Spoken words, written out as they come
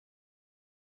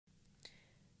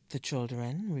The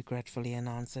children regretfully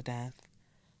announced the death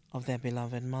of their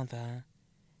beloved mother,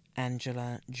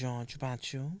 Angela George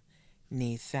Bachoo,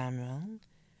 née Samuel,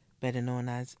 better known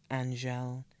as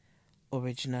Angelle,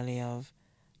 originally of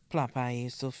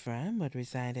Plapaye-Soufrière, but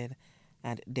resided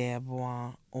at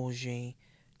Desbois, Auger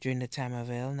during the time of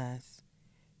illness.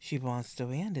 She passed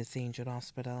away at the St. Jude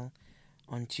Hospital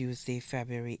on Tuesday,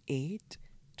 February 8,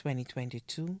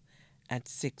 2022 at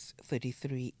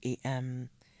 6:33 a.m.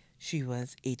 She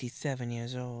was 87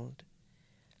 years old.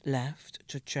 Left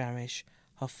to cherish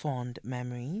her fond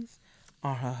memories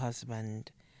are her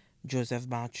husband, Joseph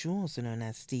Bachoo, also known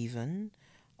as Stephen,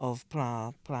 of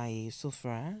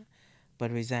Plaie-Soufrière,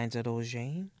 but resides at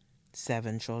Auger,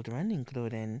 7 children,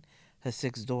 including her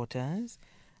 6 daughters,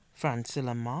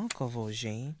 Francilla Mark of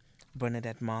Auger,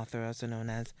 Bernadette Martha, also known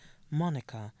as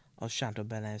Monica of Chateau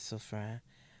Belair-Soufrière,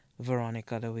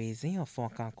 Veronica Louise of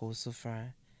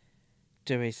Fort-Carco-Soufrière,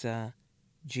 Teresa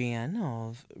Jeanne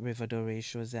of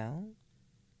Riverdore-Choiseul,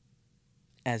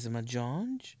 Esma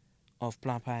George of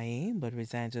Plapaye but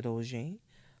resides at Auger,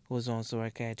 who is also a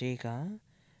caretaker,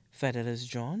 Fidelis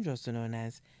George, also known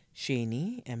as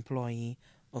Shaney, employee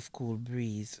of Cool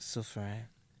Breeze Soufrière,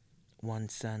 one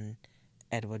son,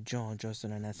 Edward George, also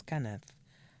known as Kenneth,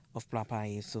 of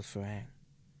Plapaye-Soufrière.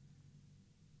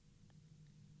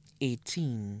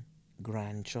 18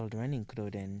 grandchildren,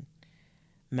 including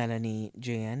Melanie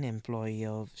J.N., employee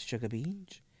of Sugar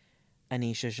Beach,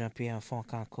 Anisha Jean-Pierre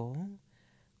Fort-Carco,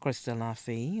 Crystal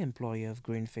Lafay, employee of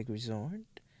Green Fig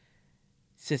Resort,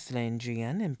 Cicely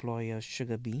G.N., employee of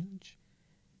Sugar Beach,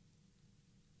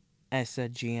 Essa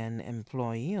G.N.,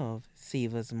 employee of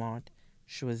Savers Mart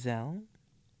Choiseul,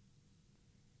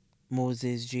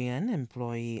 Moses G.N.,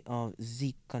 employee of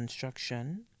Zeke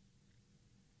Construction,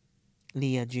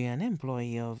 Leah G.N.,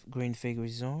 employee of Green Fig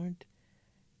Resort,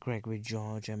 Gregory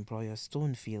George, employee of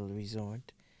Stonefield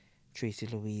Resort, Tracy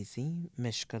Louise,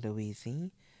 Mishka Louise,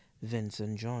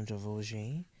 Vincent George of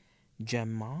Auger,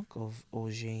 Jem Mark of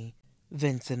Auger,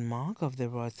 Vincent Mark of the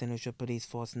Royal St. Lucia Police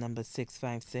Force number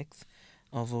 656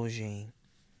 of Auger,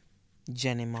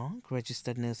 Jenny Mark,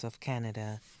 registered nurse of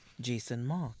Canada, Jason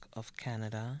Mark of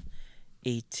Canada,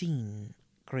 18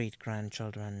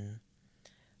 great-grandchildren.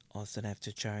 Also left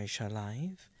to cherish her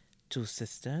life, 2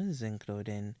 sisters,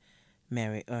 including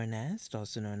Mary Ernest,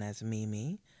 also known as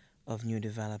Mimi, of New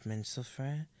Development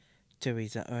Soufrière,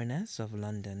 Teresa Ernest of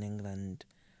London, England,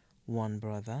 1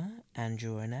 brother,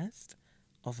 Andrew Ernest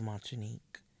of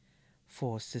Martinique,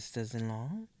 4 sisters-in-law,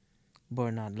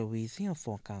 Bernard Louise of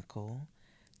Fort Carco,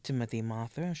 Timothy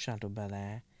Martha of Chateau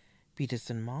Belair,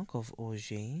 Peterson Mark of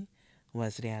Auger,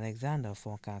 Wesley Alexander of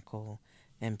Fort Carco,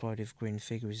 employed of Green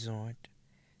Fig Resort,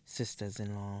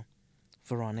 sisters-in-law,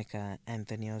 Veronica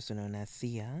Anthony, also known as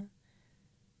Sia,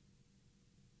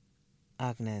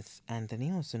 Agnes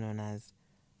Anthony, also known as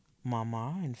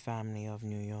Mama and family of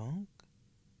New York,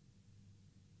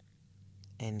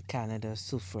 in Canada,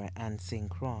 Soufrière and St.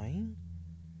 Croix,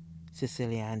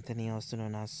 Cecilia Anthony, also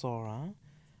known as Sora,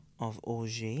 of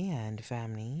Auger and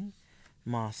family,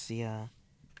 Marcia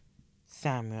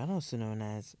Samuel, also known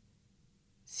as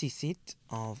Sisit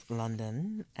of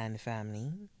London and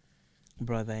family,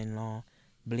 brother-in-law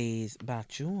Blaise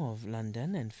Bachoo of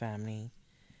London and family,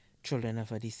 children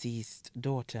of a deceased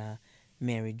daughter,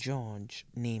 Mary George,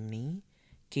 namely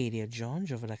Cadia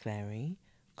George of Leclerc,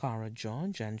 Cara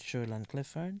George and Sherlon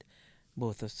Clifford,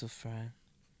 both of Soufrière.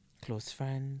 Close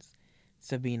friends,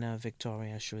 Sabina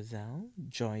Victoria Choiseul,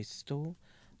 Joyce Stowe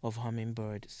of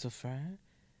Hummingbird Soufrière,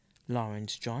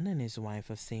 Lawrence John and his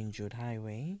wife of St. Jude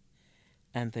Highway,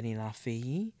 Anthony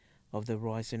Lafay of the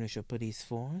Royal St. Lucia Police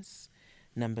Force,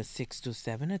 number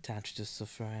 627 attached to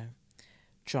Soufrière,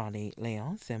 Charlie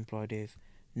Leonce, employed of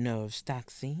Nerves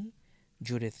Taxi,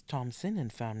 Judith Thompson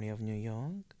and family of New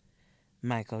York,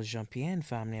 Michael Jean-Pierre and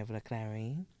family of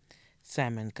Leclerc,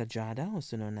 Simon Kajada,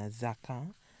 also known as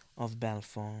Zaka, of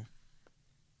Belfort.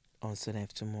 Also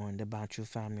left to mourn the Bachoo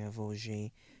family of Auger,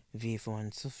 Villefort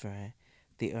and Soufrière,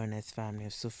 the Ernest family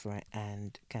of Soufrière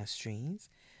and Castries,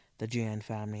 the Jeanne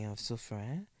family of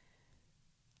Soufrière,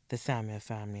 the Samuel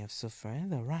family of Soufrière,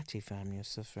 the Ratti family of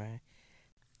Soufrière,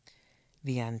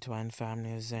 the Antoine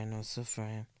family of Zerno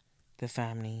Soufrière, the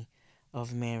family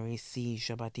of Mary C.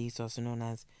 Jean-Baptiste, also known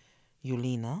as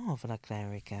Eulina of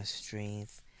Leclerc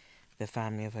Castries, the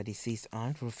family of her deceased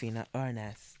aunt Rufina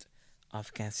Ernest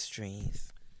of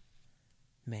Castries.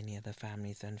 Many other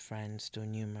families and friends, too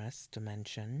numerous to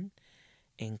mention,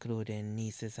 including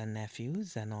nieces and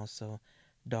nephews, and also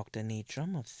Dr.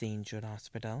 Natrum of St. Jude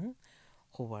Hospital,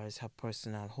 who was her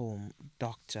personal home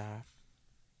doctor.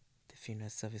 The funeral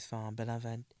service for our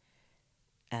beloved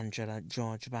Angela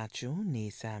George Bachoo,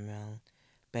 née Samuel,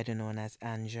 better known as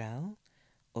Angel,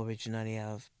 originally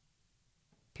of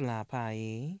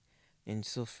Plapaye in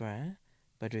Soufrière,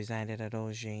 but resided at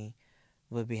Auger,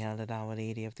 will be held at Our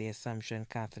Lady of the Assumption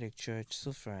Catholic Church,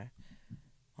 Soufrière,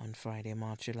 on Friday,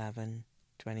 March 11,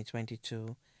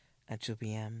 2022, at 2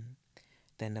 p.m.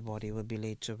 Then the body will be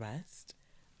laid to rest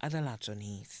at the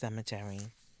Latony Cemetery.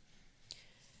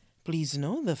 Please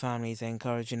note the family is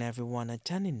encouraging everyone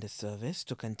attending the service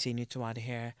to continue to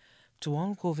adhere to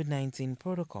all COVID-19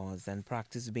 protocols and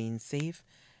practice being safe,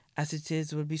 as it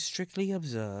is will be strictly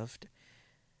observed.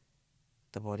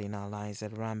 The body now lies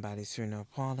at Rambali's Funeral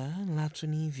Parlor,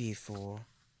 Latony V4.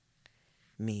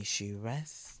 May she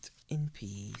rest in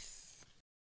peace.